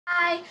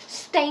guys,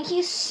 thank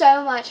you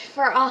so much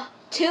for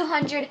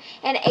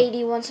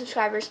 281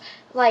 subscribers.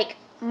 Like,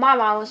 my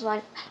mom was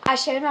one. I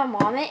showed my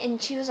mom it,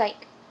 and she was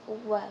like,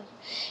 whoa.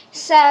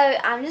 So,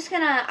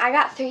 I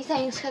got 3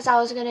 things because I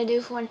was going to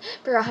do one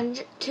for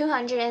 100,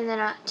 200, and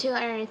then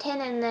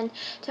 210, and then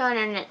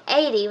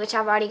 280, which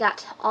I've already got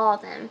to all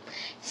of them.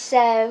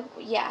 So,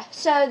 yeah.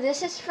 So,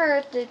 this is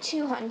for the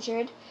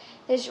 200.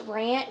 This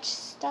ranch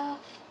stuff.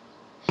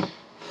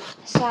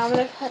 So, I'm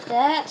going to put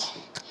that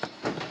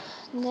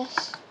in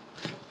this.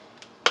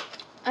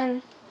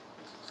 And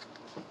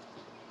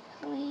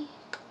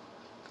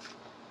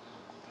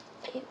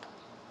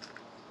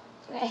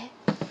okay.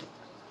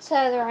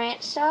 So the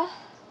ranch stuff,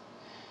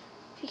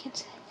 if you can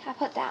see, I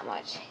put that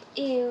much.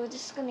 Ew,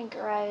 this is gonna be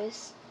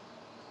gross.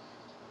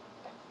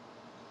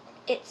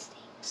 It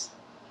stinks.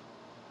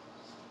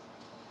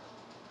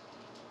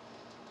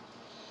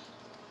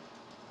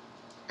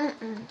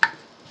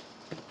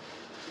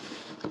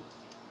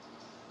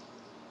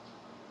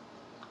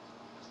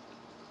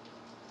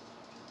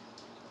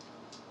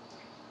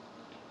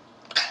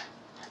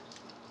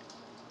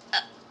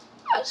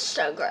 That's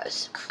so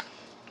gross.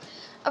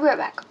 I'll be right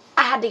back.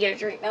 I had to get a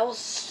drink. That was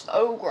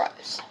so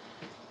gross.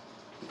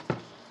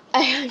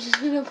 I'm just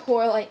gonna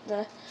pour like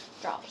the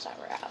drops that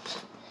were out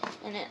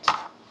in it.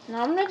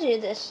 Now I'm gonna do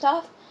this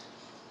stuff.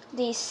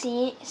 The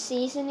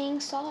seasoning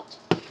salt.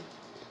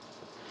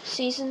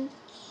 Seasons,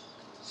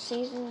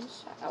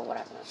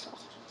 whatever that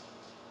sauce.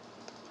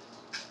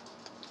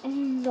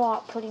 I'm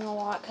not putting a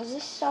lot because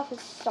this stuff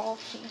is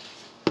salty.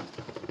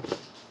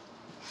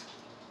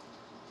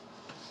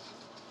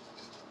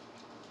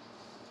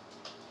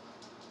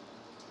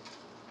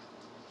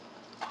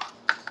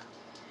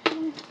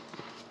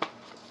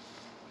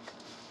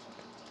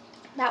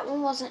 That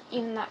one wasn't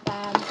even that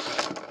bad.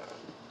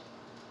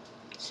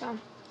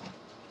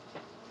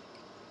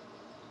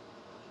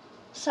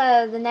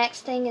 So the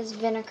next thing is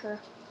vinegar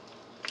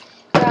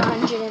for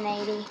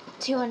 280.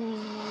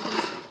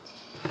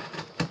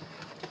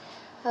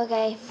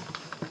 Okay,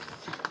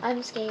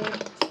 I'm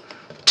scared.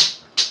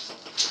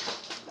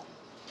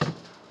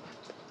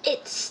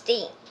 It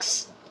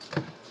stinks.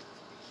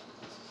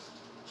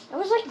 There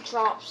was like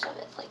drops of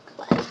it, like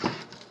left.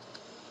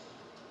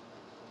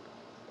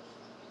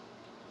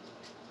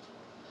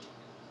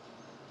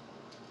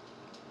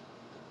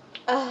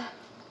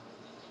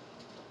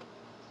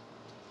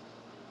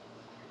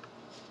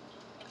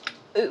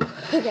 Ooh,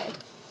 okay.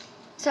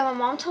 So my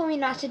mom told me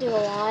not to do a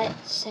lot,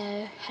 so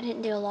I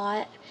didn't do a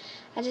lot.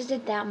 I just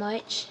did that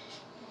much.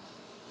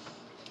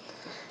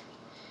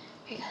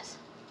 Here you guys.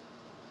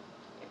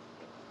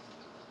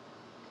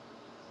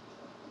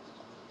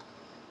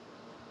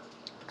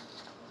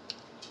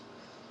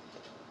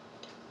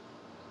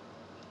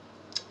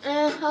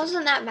 It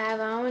wasn't that bad,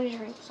 but I want to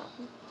drink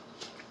something.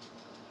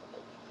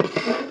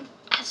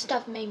 That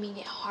stuff made me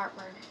get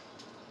heartburn.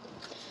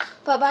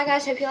 But bye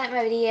guys, hope you liked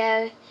my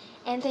video.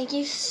 And thank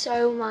you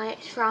so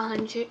much for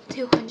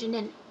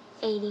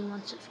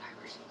 281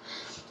 subscribers.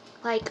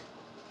 Like,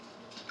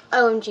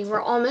 OMG,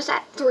 we're almost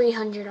at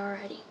 300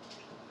 already.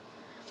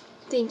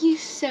 Thank you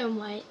so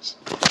much.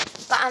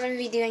 But I'm going to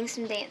be doing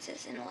some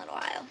dances in a little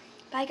while.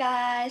 Bye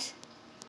guys.